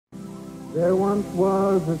There once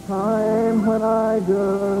was a time when I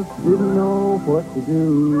just didn't know what to do.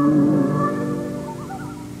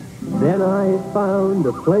 Then I found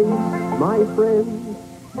a place, my friend,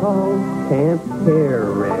 called Camp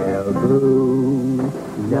Cariboo.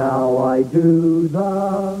 Now I do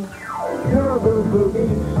the Cariboo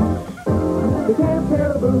Boogie, the Camp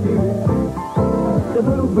Cariboo Boogie, the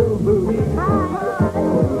Boo Boo Boogie,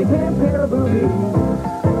 the Camp Cariboo Boogie.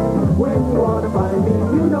 When you want to find me,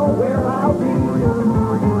 you know where I'll be.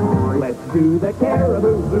 Let's do the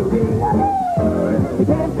Cariboo Boogie, the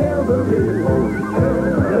Camp Cariboo Boogie, the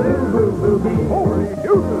Boo Boo Boogie,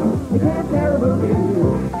 the Camp Cariboo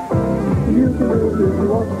Boogie. You can do it if you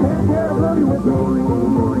want to Camp Cariboo with me.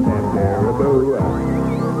 Camp Cariboo.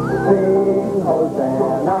 Sing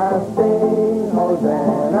Hosanna, sing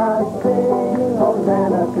Hosanna, sing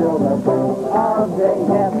Hosanna till the break of day.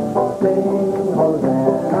 Yes, sing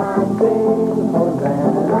Hosanna, sing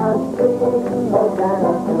Hosanna, sing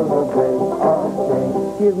Hosanna till the break of day.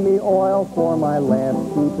 Give me oil for my lamp,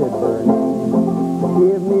 keep it burning.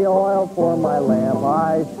 Give me oil for my lamp,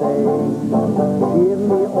 I say. Give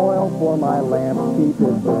me oil for my lamp, keep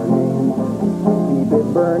it burning. Keep it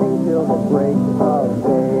burning till the break of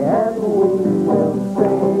day. And we will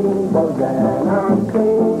sing Hosanna,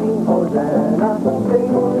 sing Hosanna,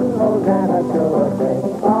 sing Hosanna till the break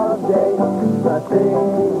of day. Sing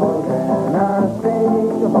Hosanna, sing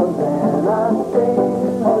Hosanna, sing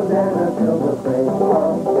Hosanna till the break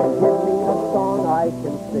of day. Give me a song I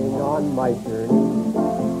can sing on my journey.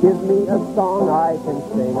 Give me a song I can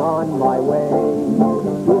sing on my way.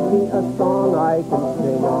 Give me a song I can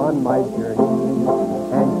sing on my journey.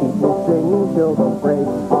 And keep me singing till the break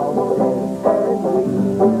of day. And we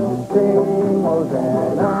will sing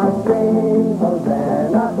Hosanna, sing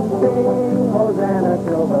Hosanna, sing Hosanna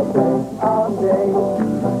till the break of day.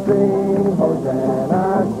 Sing Hosanna,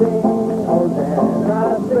 sing Hosanna,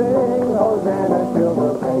 sing Hosanna till the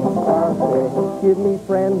break of day. Give me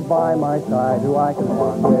friends by my side who I can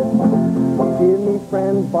walk with. Give me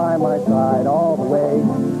friends by my side all the way.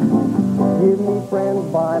 Give me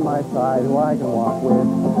friends by my side who I can walk with.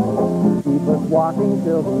 Keep us walking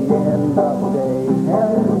till the end of the day.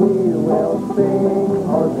 And we will sing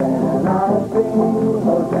Hosanna, sing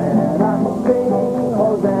Hosanna, sing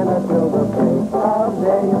Hosanna till the break of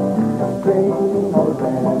day. Sing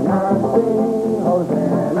Hosanna, sing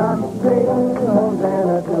Hosanna, sing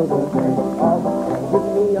Hosanna till the break of day. Give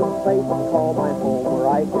me a place to call my home where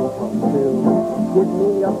I can come to. Give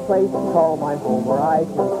me a place to call my home where I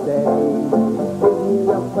can stay. Give me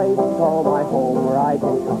a place to call my home where I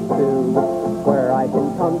can come to. Where I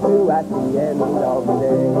can come to at the end of the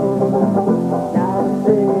day. Now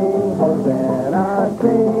sing Hosanna,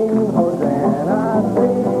 sing Hosanna,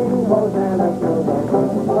 sing Hosanna till the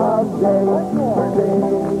break of day. Sing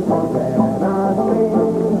Hosanna, sing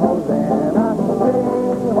Hosanna, sing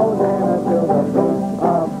Hosanna till the break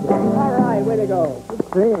of day. All right, way to go.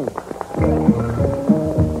 Sing.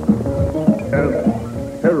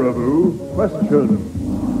 Caribou question.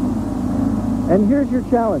 And here's your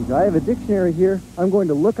challenge. I have a dictionary here. I'm going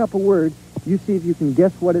to look up a word. You see if you can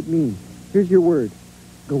guess what it means. Here's your word.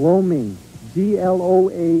 Gloaming.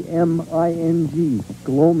 Gloaming.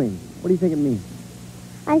 Gloaming. What do you think it means?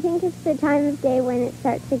 I think it's the time of day when it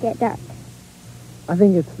starts to get dark. I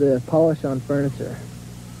think it's the polish on furniture.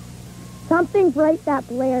 Something bright that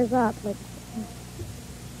blares up, like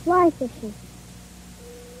fly fishing.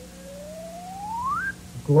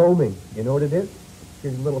 Gloaming. You know what it is?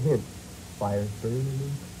 Here's a little hint. Fire's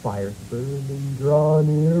burning, draw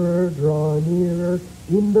nearer,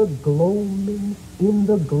 in the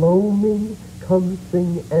gloaming, come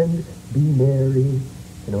sing and be merry.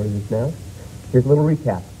 You know what it is now? Here's a little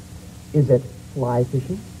recap. Is it fly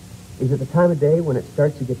fishing? Is it the time of day when it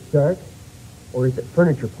starts to get dark? Or is it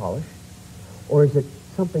furniture polish? Or is it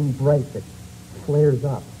something bright that flares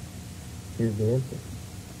up? Here's the answer.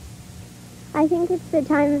 I think it's the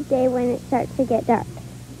time of day when it starts to get dark.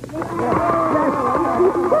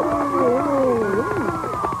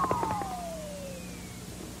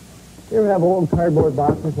 You ever have old cardboard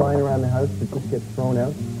boxes lying around the house that just get thrown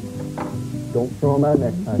out? Don't throw them out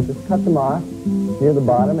next time. Just cut them off near the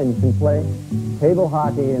bottom and you can play table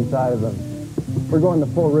hockey inside of them. We're going the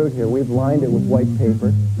full route here. We've lined it with white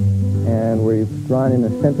paper and we've drawn in a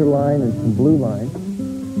center line and some blue lines.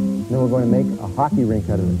 And then we're going to make a hockey rink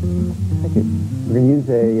out of it. Thank you. We're going to use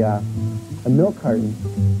a milk carton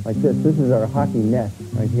like this. This is our hockey net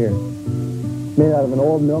right here. It's made out of an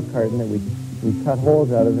old milk carton that we cut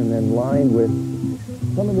holes out of and then lined with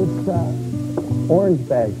some of this orange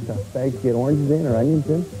bag stuff. Bags to get oranges in or onions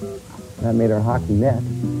in. That made our hockey net.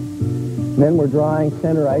 And then we're drawing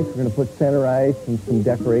center ice. We're going to put center ice and some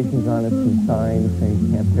decorations on it, some signs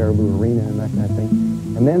saying Camp Cariboo Arena and that kind of thing.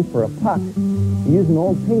 And then for a puck, we use an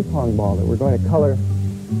old ping pong ball that we're going to color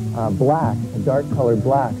black, a dark colored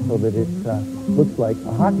black, so that it looks like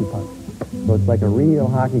a hockey puck. So it's like a real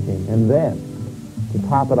hockey game. And then, to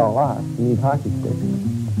top it all off, you need hockey sticks.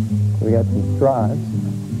 So we got some straws.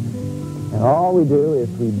 And all we do is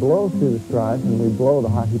we blow through the straws and we blow the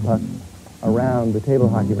hockey puck around the table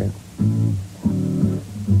hockey rink.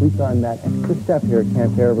 We've done that extra step here at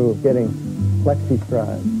Camp Cariboo of getting plexi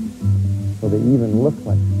straws so they even look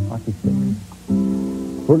like hockey sticks.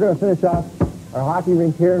 We're going to finish off our hockey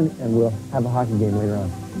rink here and we'll have a hockey game later on.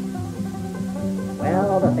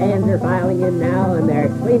 Well, the fans are filing in now and they're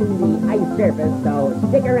cleaning the ice surface, so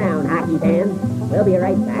stick around, hockey fans. We'll be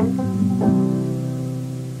right back.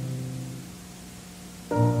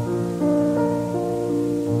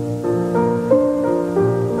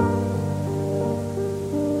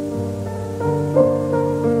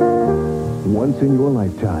 Once in your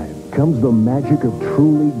lifetime comes the magic of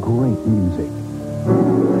truly great music.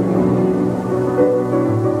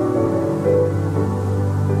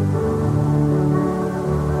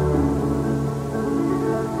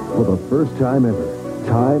 For the first time ever,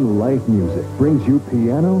 Time Life Music brings you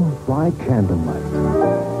Piano by Candlelight.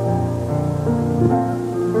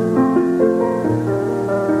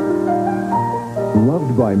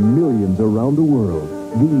 Loved by millions around the world,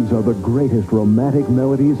 these are the greatest romantic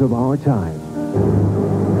melodies of our time.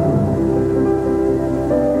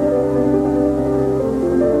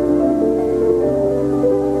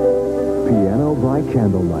 Piano by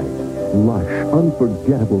Candlelight. Lush,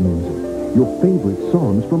 unforgettable music. Your favorite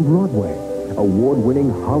songs from Broadway.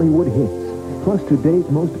 Award-winning Hollywood hits. Plus today's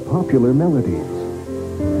most popular melodies.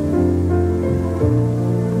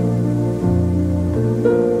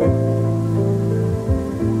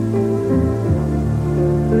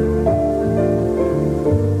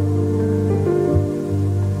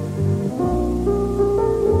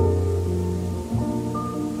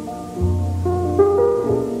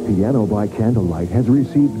 Piano by Candlelight has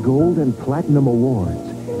received gold and platinum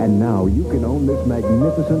awards, and now you can own this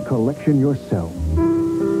magnificent collection yourself.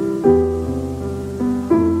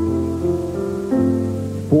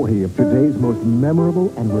 40 of today's most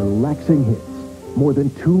memorable and relaxing hits. More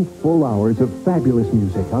than 2 full hours of fabulous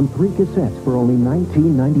music on 3 cassettes for only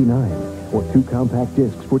 $19.99, or 2 compact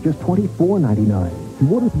discs for just $24.99.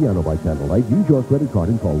 To order Piano by Candlelight, use your credit card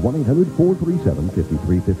and call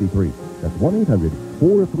 1-800-437-5353. That's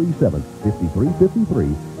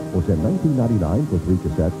 1-800-437-5353. Or send $19.99 for 3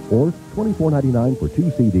 cassettes or $24.99 for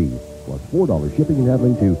 2 CDs. Plus $4 shipping and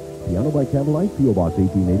handling to Piano by Candlelight, P.O. Box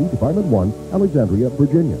 1880, Department 1, Alexandria,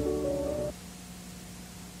 Virginia.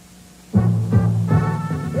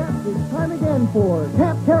 Yes, it's time again for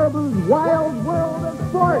Camp Cariboo's Wild World of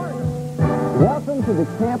Sport. Welcome to the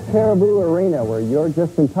Camp Cariboo Arena, where you're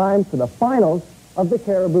just in time for the finals of the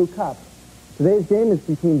Caribou Cup. Today's game is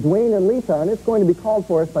between Dwayne and Lisa, and it's going to be called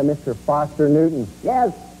for us by Mr. Foster Newton.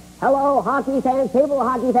 Yes. Hello, hockey fans, table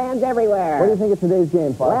hockey fans everywhere. What do you think of today's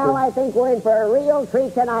game, Foster? Well, I think we're in for a real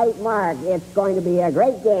treat tonight, Mark. It's going to be a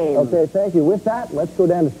great game. Okay, thank you. With that, let's go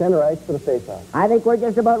down to center ice for the face-off. I think we're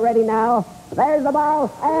just about ready now. There's the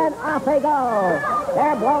ball, and off they go.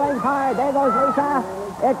 They're blowing hard. There goes Lisa.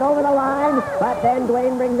 It's over the line, but then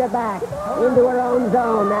Dwayne brings it back into her own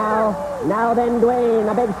zone now. Now then Dwayne,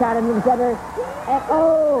 a big shot into the center. And,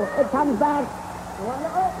 it comes back.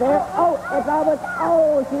 There, it's almost,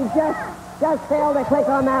 she just failed to click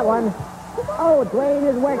on that one. Dwayne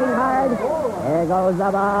is working hard. There goes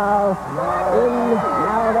the ball. In,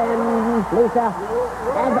 now then, Lisa.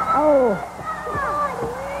 And,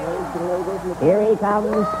 here he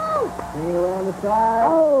comes. Hanging around the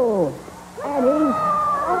side. And he's,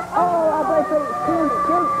 she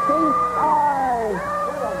scores.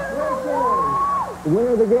 The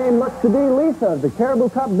winner of the game looks to be Lisa of the Caribou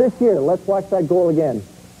Cup this year. Let's watch that goal again.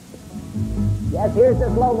 Yes, here's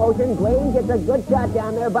the slow motion. Dwayne gets a good shot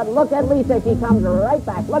down there, but look at Lisa. She comes right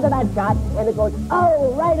back. Look at that shot, and it goes,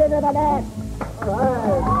 right into the net. All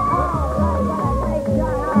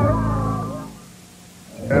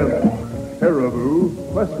right. Caribou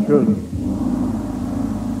question.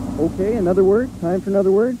 Okay, another word. Time for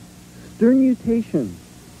another word. Sternutation.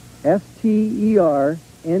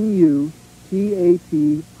 Sternutation.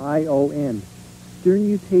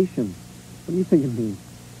 Sternutation. What do you think it means?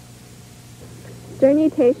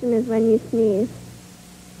 Sternutation is when you sneeze.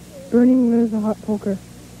 Burning when there's a hot poker.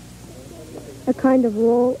 A kind of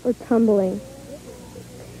roll or tumbling.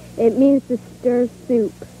 It means to stir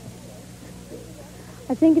soup.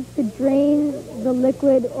 I think it's to drain the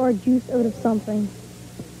liquid or juice out of something.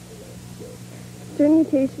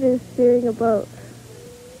 Sternutation is steering a boat.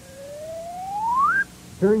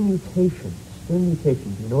 Sternutation.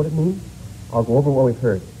 Sternutation. Do you know what it means? I'll go over what we've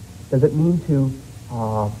heard. Does it mean to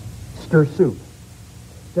stir soup?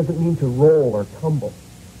 Does it mean to roll or tumble?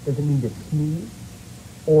 Does it mean to sneeze?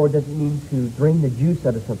 Or does it mean to drain the juice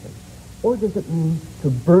out of something? Or does it mean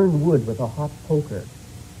to burn wood with a hot poker?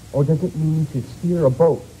 Or does it mean to steer a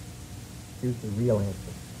boat? Here's the real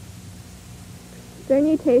answer.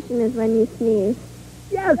 Sternutation is when you sneeze.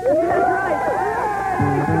 Yes, that's right.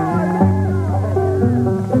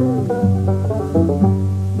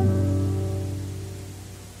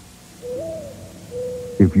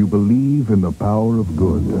 If you believe in the power of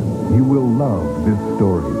good, you will love this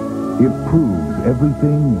story. It proves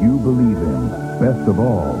everything you believe in. Best of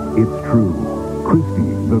all, it's true.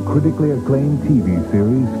 Christy, the critically acclaimed TV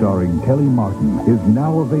series starring Kelly Martin, is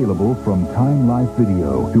now available from Time Life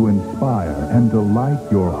Video to inspire and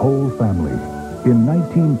delight your whole family. In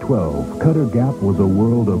 1912, Cutter Gap was a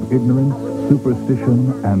world of ignorance,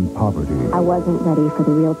 superstition, and poverty. I wasn't ready for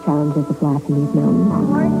the real challenges of life in these mountains.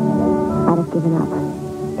 I'd have given up,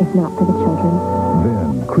 if not for the children.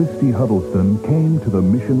 Then, Christy Huddleston came to the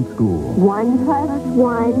mission school. 1 plus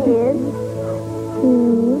 1 is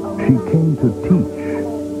 2. She came to teach,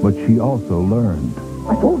 but she also learned.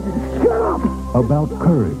 I told you to shut up! About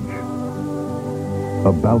courage,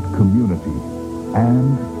 about community,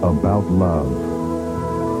 and about love.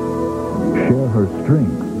 Share her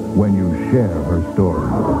strength when you share her story.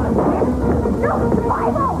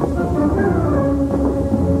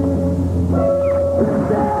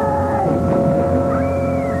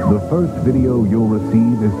 The first video you'll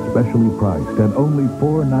receive is specially priced at only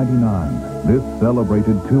 $4.99. This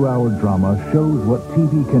celebrated 2-hour drama shows what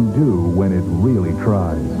TV can do when it really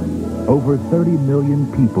tries. Over 30 million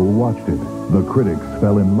people watched it. The critics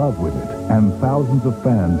fell in love with it, and thousands of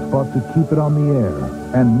fans fought to keep it on the air.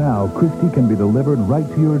 And now Christy can be delivered right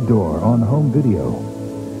to your door on home video.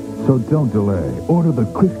 So don't delay. Order the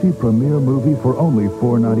Christy premiere movie for only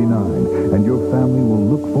 $4.99, and your family will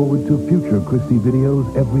look forward to future Christy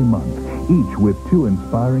videos every month, each with 2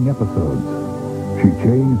 inspiring episodes. She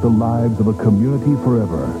changed the lives of a community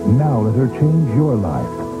forever. Now let her change your life.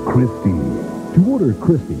 Christy. To order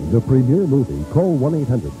Christy, the premiere movie, call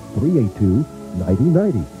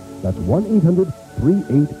 1-800-382-9090. That's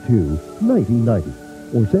 1-800-382-9090.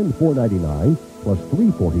 Or send $4.99 plus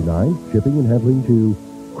 $3.49 shipping and handling to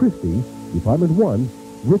Christy, Department 1,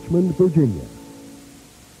 Richmond, Virginia.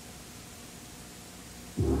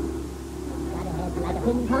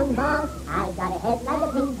 Ping pong ball. I've got a head like a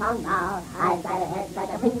ping pong ball. I've got a head like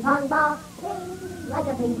a ping pong ball. Ping like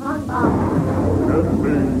a ping pong ball.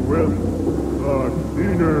 Dancing with the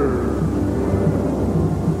Keener.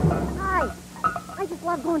 Hi. I just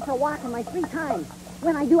love going for a walk in my free time.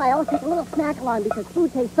 When I do, I always take a little snack along because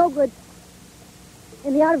food tastes so good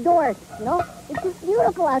in the out of doors, you know? It's just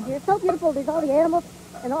beautiful out here. It's so beautiful. There's all the animals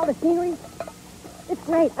and all the scenery. It's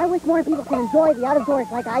great. I wish more people could enjoy the out of doors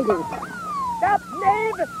like I do. Stop,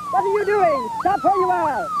 Nave! What are you doing? Stop where you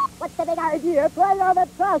are! What's the big idea? Try on that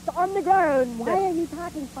truss on the ground. Why are you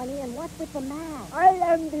talking funny, and what's with the mask? I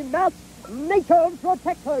am the masked nature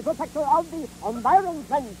protector of the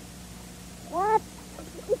environment. What?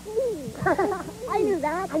 It's me. I knew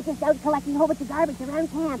that. I'm just out collecting a whole bunch of garbage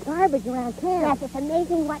around camp. Garbage around camp? Yes, it's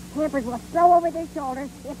amazing what campers will throw over their shoulders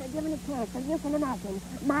if they're given a chance. So you can imagine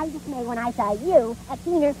my dismay when I saw you, a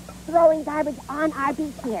Keener, throwing garbage on our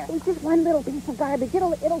beach here. It's just one little piece of garbage.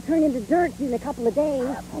 It'll turn into dirt in a couple of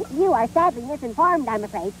days. You are sadly misinformed, I'm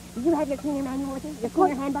afraid. Do you have your Keener manual with you? Your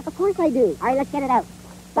Keener handbook? Of course I do. All right, let's get it out.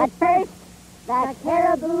 But first, the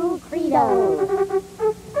Caribou Credo.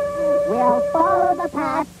 We'll follow the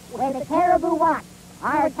path where the caribou walk.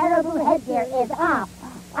 Our caribou headgear is off,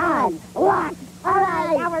 on, lock. All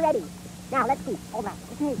right, now we're ready. Now, let's see. Hold on.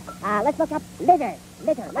 Okay. Let's look up litter.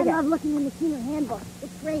 I love looking in the Keener handbook.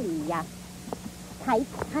 It's great. Tight,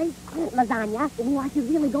 lasagna. Oh, I should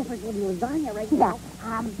really go for lasagna right now.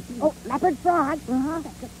 Leopard frog. Uh-huh.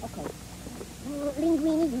 Okay.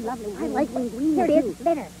 Linguine, you love linguine. I like linguine. Here it is. too.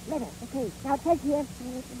 Litter. Okay. Now it says here.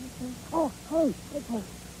 Oh, hey. Okay.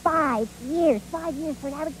 5 years. 5 years for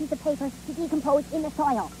an average piece of paper to decompose in the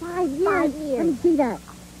soil. 5 years? 5 years. Let me see that.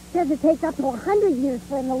 It says it takes up to 100 years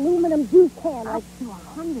for an aluminum juice can. Up to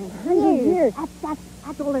 100 years.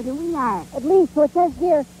 That's older than we are. At least, so it says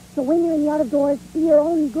here, so when you're in the out of doors, be your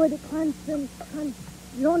own good conversationalist.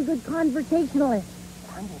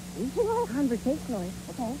 Conversationalist?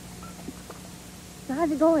 Okay. So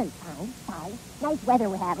how's it going? Fine. Nice weather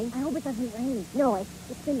we're having. I hope it doesn't rain. No, it's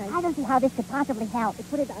been nice. I don't see how this could possibly help.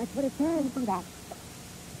 It's what it says. See that?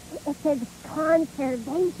 It says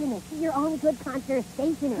conservationist. Your own good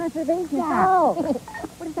conservationist. Conservationist? Yeah. Oh.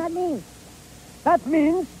 What does that mean? That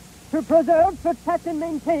means to preserve, protect, and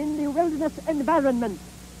maintain the wilderness environment.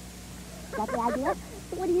 Is that the idea?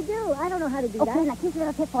 What do you do? I don't know how to do that. Okay, now here's a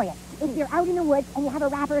little tip for you. If you're out in the woods and you have a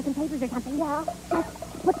wrapper or some papers or something,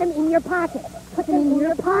 just put them in your pocket. Put them in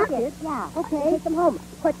your pocket? Yeah. Okay. Take them home.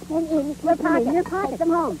 Put them in your pocket. In your pocket. Take them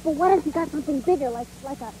home. But what if you got something bigger, like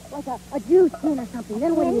a juice tin or something?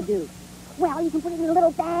 Then what do you do? Well, you can put it in a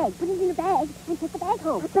little bag. Put it in a bag and take the bag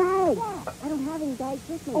home. A bag? Yeah. I don't have any bags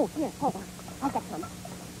with me. Oh, here, hold on. I've got some.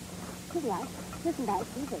 Here we are. Here's some bags.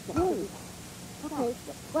 These are good. Okay.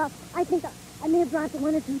 Well, I think I may have brought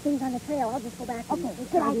one or two things on the trail. I'll just go back. Okay,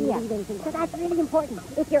 good idea. So that's really important.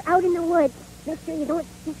 If you're out in the woods, make sure you don't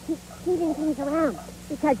just keep keeping things around.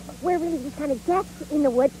 Because we're really just kind of guests in the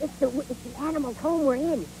woods. It's the animal's home we're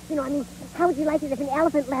in. You know, I mean, how would you like it if an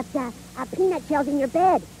elephant left peanut shells in your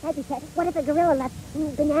bed? That'd be sad. What if a gorilla left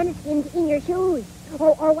banana skins in your shoes?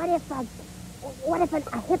 Or what if a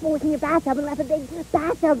hippo was in your bathtub and left a big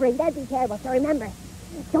bathtub ring? That'd be terrible. So remember,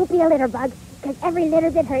 don't be a litter bug, because every litter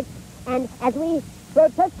bit hurts. And as we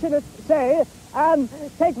protectionists say,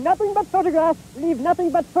 take nothing but photographs, leave nothing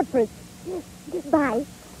but footprints. Bye.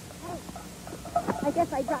 I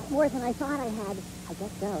guess I dropped more than I thought I had. I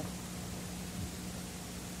guess so.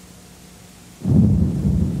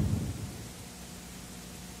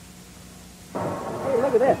 Hey,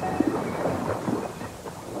 look at this.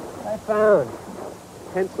 I found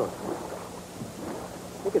pencil. I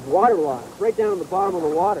think it's waterlogged, right down at the bottom of the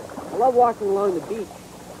water. I love walking along the beach.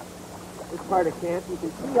 This part of camp, you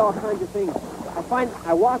can see all kinds of things.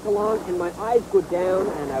 I walk along and my eyes go down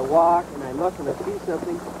and I walk and I look and I see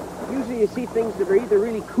something. Usually you see things that are either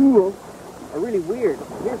really cool or really weird.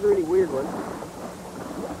 Here's a really weird one.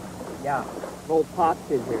 Yeah, an old pop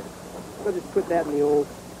tin here. I'll just put that in the old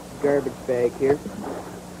garbage bag here.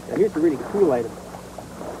 Now here's a really cool item.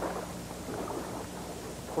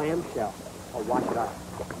 Clamshell. I'll wash it off.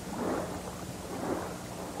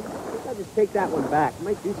 I think I'll just take that one back. I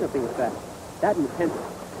might do something with that. That and the pencil.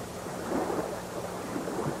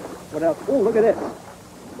 What else? Oh, look at this.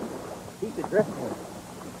 Piece of driftwood.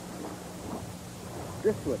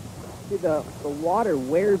 Driftwood. See, the water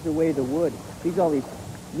wears away the wood. Sees all these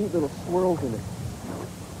neat little swirls in it.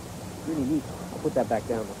 Really neat. I'll put that back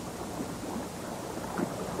down.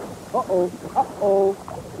 Uh-oh. Uh-oh.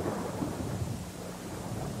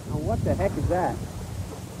 Now, what the heck is that?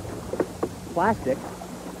 Plastic.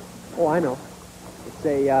 Oh, I know. It's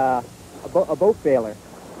a boat bailer.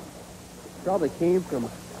 Probably came from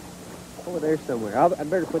over there somewhere. I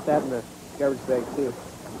better put that in the garbage bag, too.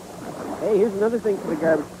 Hey, here's another thing for the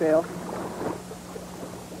garbage pail.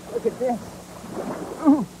 Look at this.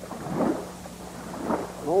 Ooh.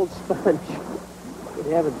 An old sponge. Good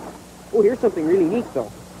heavens. Oh, here's something really neat,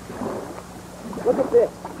 though. Look at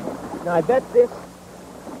this. Now, I bet this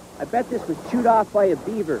was chewed off by a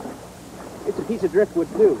beaver. It's a piece of driftwood,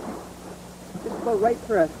 too. Just about right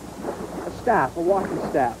for a staff, a walking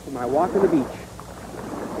staff, for my walk on the beach.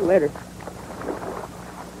 See you later.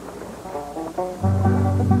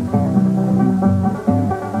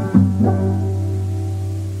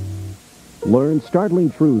 Learn startling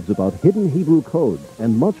truths about hidden Hebrew codes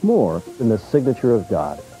and much more in the Signature of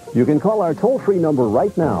God. You can call our toll-free number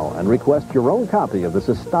right now and request your own copy of this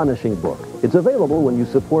astonishing book. It's available when you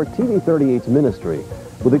support TV 38's ministry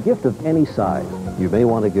with a gift of any size. You may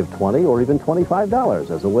want to give $20 or even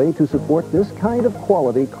 $25 as a way to support this kind of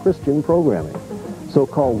quality Christian programming. So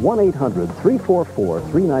call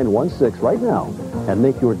 1-800-344-3916 right now and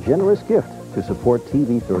make your generous gift to support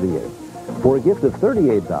TV 38. For a gift of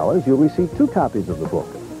 $38, you'll receive 2 copies of the book.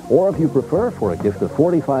 Or if you prefer, for a gift of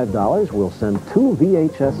 $45, we'll send 2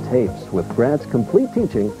 VHS tapes with Grant's complete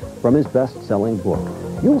teaching from his best-selling book.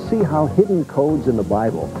 You'll see how hidden codes in the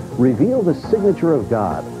Bible reveal the signature of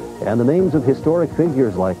God and the names of historic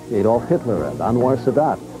figures like Adolf Hitler and Anwar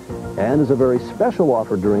Sadat. And as a very special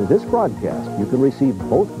offer during this broadcast, you can receive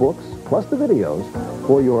both books plus the videos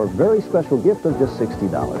for your very special gift of just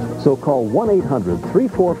 $60. So call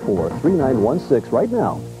 1-800-344-3916 right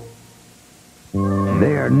now.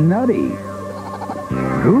 They're nutty,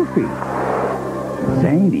 goofy,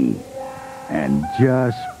 zany, and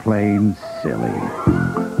just plain silly.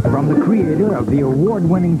 From the creator of the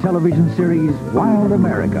award-winning television series Wild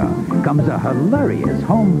America comes a hilarious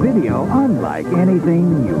home video unlike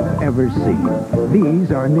anything you've ever seen.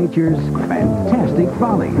 These are nature's Fantastic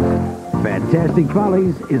Follies. Fantastic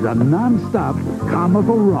Follies is a non-stop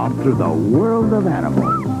comical romp through the world of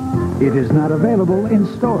animals. It is not available in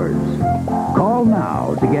stores. Call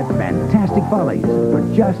now to get Fantastic Follies for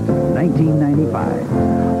just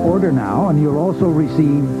 $19.95. Order now and you'll also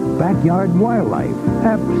receive Backyard Wildlife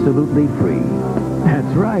absolutely free.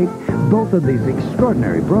 That's right. Both of these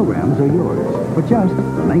extraordinary programs are yours for just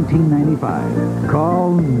 $19.95.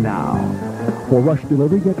 Call now. For rush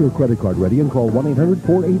delivery, get your credit card ready and call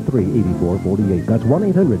 1-800-483-8448. That's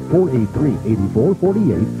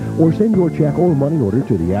 1-800-483-8448. Or send your check or money order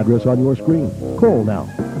to the address on your screen. Call now.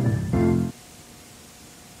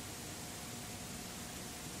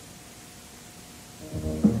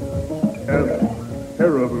 Camp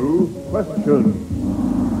Cariboo question.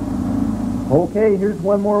 Okay, here's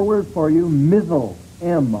one more word for you. Mizzle.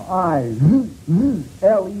 M-I-Z-Z-L-E.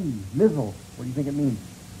 Mizzle. What do you think it means?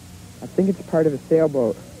 I think it's part of a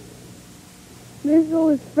sailboat. Mizzle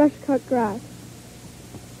is fresh cut grass.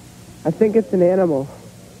 I think it's an animal.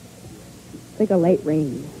 It's like a light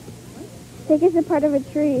rain. I think it's a part of a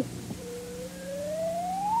tree.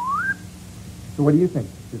 So what do you think?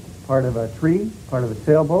 Is it part of a tree? Part of a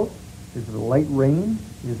sailboat? Is it a light rain?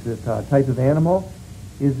 Is it a type of animal?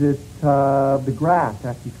 Is it the grass,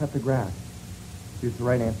 after you cut the grass? Here's the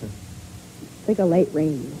right answer. It's like a light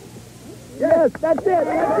rain. Yes, that's it!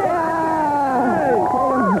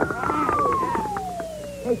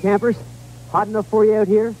 Hey, campers. Hot enough for you out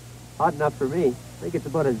here? Hot enough for me. I think it's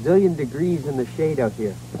about a zillion degrees in the shade out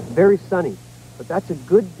here. Very sunny. But that's a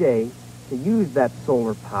good day to use that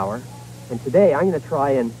solar power. And today I'm going to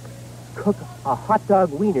try and cook a hot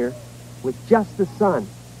dog wiener with just the sun.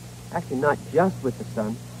 Actually, not just with the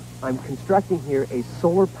sun. I'm constructing here a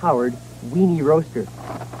solar-powered weenie roaster.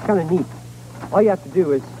 It's kind of neat. All you have to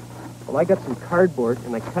do is, well, I got some cardboard,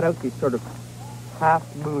 and I cut out these sort of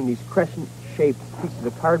half-moon, these crescent-shaped pieces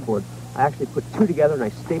of cardboard. I actually put two together, and I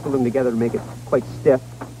stapled them together to make it quite stiff.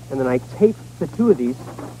 And then I taped the two of these.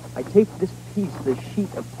 I taped this piece, this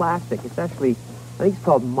sheet of plastic. It's actually, I think it's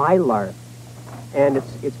called mylar. And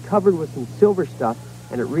it's covered with some silver stuff,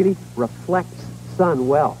 and it really reflects sun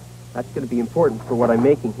well. That's going to be important for what I'm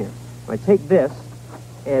making here. I take this,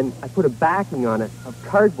 and I put a backing on it of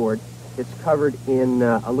cardboard that's covered in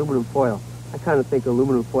aluminum foil. I kind of think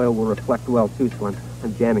aluminum foil will reflect well, too, so I'm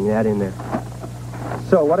jamming that in there.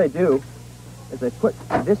 So what I do is I put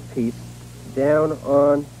this piece down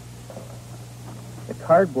on the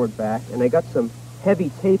cardboard back, and I got some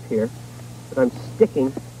heavy tape here that I'm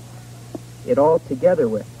sticking it all together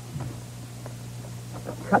with.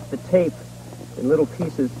 I've cut the tape in little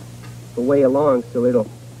pieces the way along so it'll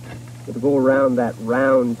go around that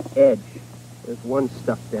round edge. There's one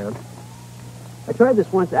stuck down. I tried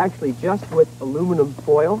this once actually just with aluminum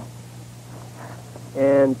foil,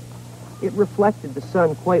 and it reflected the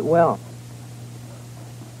sun quite well.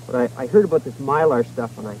 But I heard about this mylar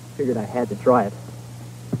stuff and I figured I had to try it.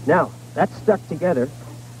 Now, that's stuck together,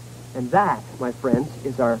 and that, my friends,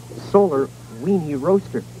 is our solar weenie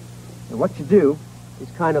roaster. And what you do is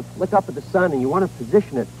kind of look up at the sun, and you want to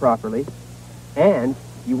position it properly, and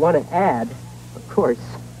you want to add, of course,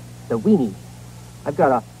 the weenie. I've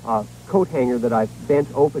got a coat hanger that I've bent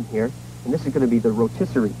open here, and this is going to be the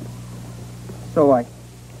rotisserie. So let's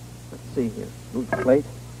see here, move the plate,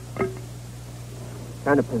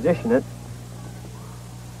 kind of position it,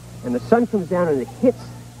 and the sun comes down and it hits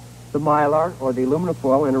the mylar or the aluminum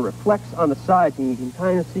foil, and it reflects on the sides, and you can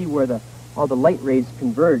kind of see where all the light rays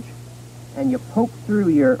converge. And you poke through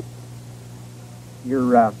your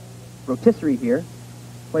rotisserie here,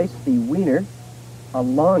 place the wiener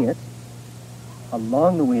along it,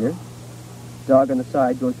 along the wiener. Dog on the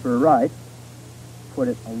side goes for a ride. Put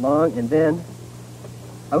it along, and then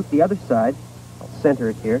out the other side. I'll center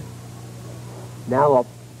it here. Now I'll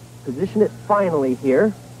position it finally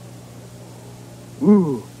here.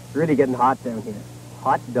 Ooh, it's really getting hot down here.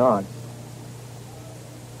 Hot dogs.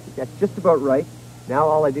 That's just about right. Now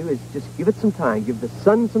all I do is just give it some time. Give the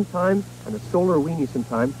sun some time and the solar weenie some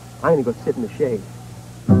time. I'm going to go sit in the shade.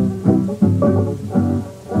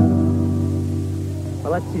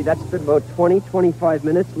 Well, let's see. That's been about 20, 25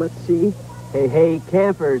 minutes. Let's see. Hey,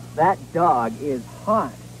 campers, that dog is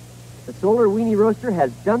hot. The solar weenie roaster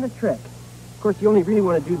has done the trick. Of course, you only really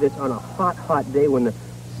want to do this on a hot, hot day when the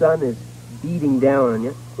sun is beating down on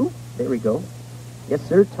you. Ooh, there we go. Yes,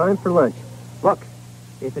 sir, time for lunch. Look.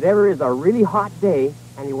 If it ever is a really hot day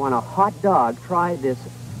and you want a hot dog, try this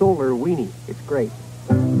solar weenie. It's great.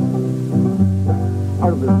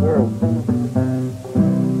 Out of this world.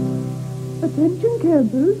 Attention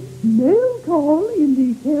campers, mail call in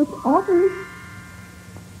the camp office.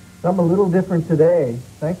 Something a little different today.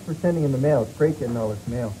 Thanks for sending in the mail. It's great getting all this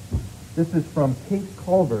mail. This is from Kate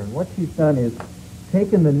Culver, and what she's done is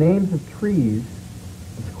taken the names of trees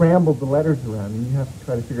scrambled the letters around, and you have to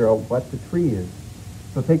try to figure out what the tree is.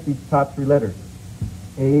 So take these top three letters.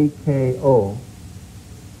 A-K-O.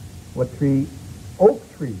 What tree? Oak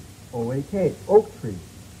tree. O-A-K. Oak tree.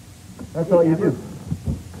 That's all you do.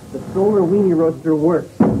 The solar weenie roaster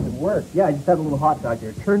works. It works. Yeah, I just had a little hot dog here.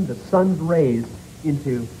 It turned the sun's rays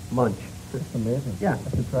into lunch. That's amazing. Yeah. I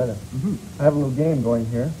should try that. I have a little game going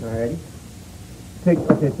here. All righty.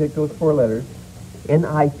 Take those four letters.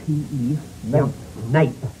 N-I-P-E. Night.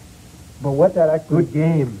 Night. But what that actually... Good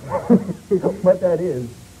game. What that is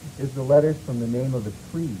the letters from the name of a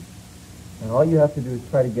tree. And all you have to do is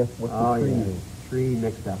try to guess what the tree is. Tree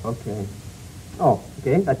mixed up. Okay. Oh,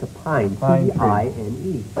 okay. That's a pine. Pine tree.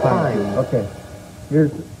 P-I-N-E. Pine. Okay.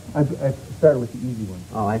 I started with the easy one.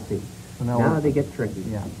 Oh, I see. So now they get tricky.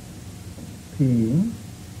 Yeah. P.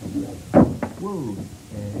 Woo.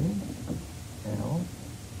 A. L.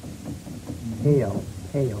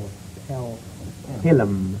 Pale.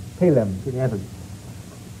 Palem. Good heavens.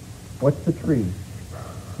 What's the tree?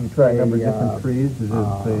 Can you try a number of different trees? Is it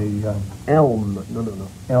a... elm. No.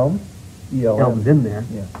 Elm? E-L-M. Elm's in there.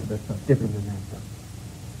 Yeah, but that's not Different than that,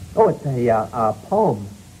 though. Oh, it's a palm.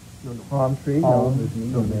 No. Palm tree? Palm. No, there's an E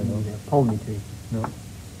in there, though. Palmy tree. No.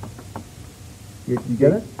 You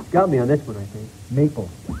get it? Got me on this one, I think. Maple.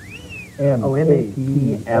 M-A-P-L-E.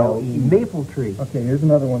 M-A-P-L-E. Maple tree. Okay, here's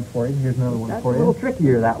another one for you. That's a little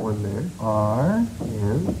trickier, that one there. R.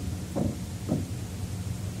 And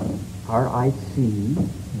R-I-C-H-B.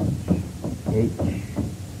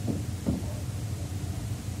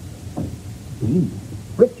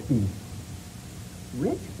 Rich bee.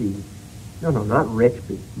 Rich bee? No, not rich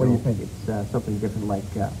bee. What do you think? It's something different like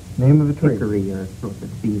name of a tree. hickory or no, it's a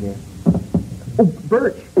bee there. Oh,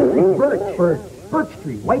 birch. Birch. Birch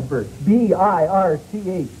tree. White birch.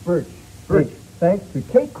 B-I-R-C-H. Birch. Birch. Thanks to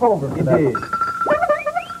Kate Culver for that. Indeed.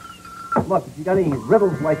 Look, if you got any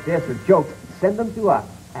riddles like this or jokes, send them to us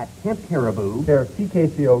at Camp Cariboo. Care of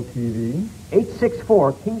CKCO TV.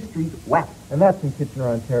 864 King Street West. And that's in Kitchener,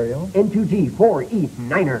 Ontario.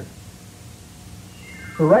 N2G4E9er.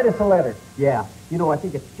 So write us a letter. Yeah. You know, I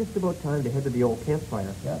think it's just about time to head to the old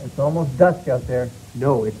campfire. Yeah, it's almost dusk out there.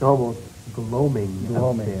 No, it's almost gloaming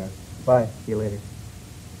out there. Bye. See you later.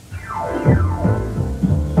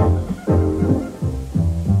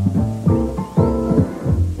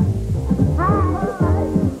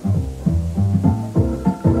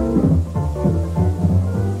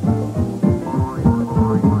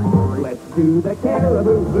 Let's do the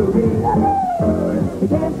Cariboo boogie. The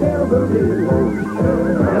Camp Cariboo boogie.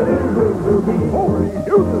 Cariboo boogie.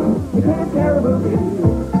 The Camp Cariboo boogie.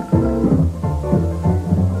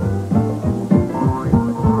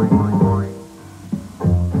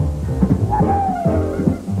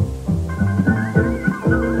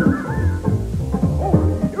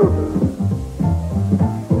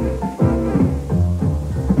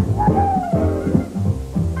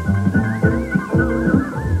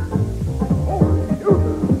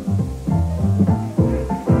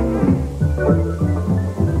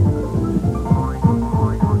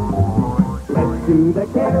 Do the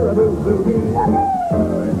Cariboo boogie.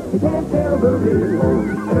 The Camp Cariboo boogie.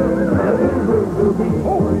 Cariboo boogie.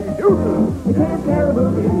 The Camp Cariboo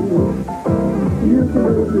boogie. You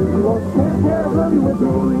can do your Camp Cariboo with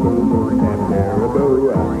me. Camp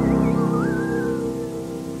Cariboo.